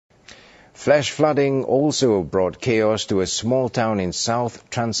Flash flooding also brought chaos to a small town in South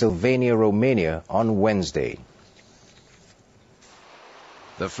Transylvania, Romania on Wednesday.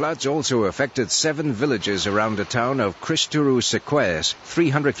 The floods also affected 7 villages around the town of Cristuru Sequoias,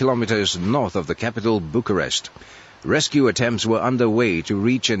 300 kilometers north of the capital, Bucharest. Rescue attempts were underway to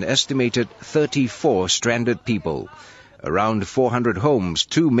reach an estimated 34 stranded people. Around 400 homes,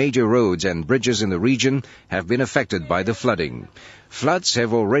 2 major roads and bridges in the region have been affected by the flooding. Floods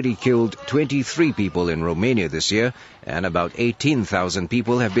have already killed 23 people in Romania this year, and about 18,000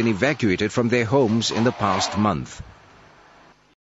 people have been evacuated from their homes in the past month.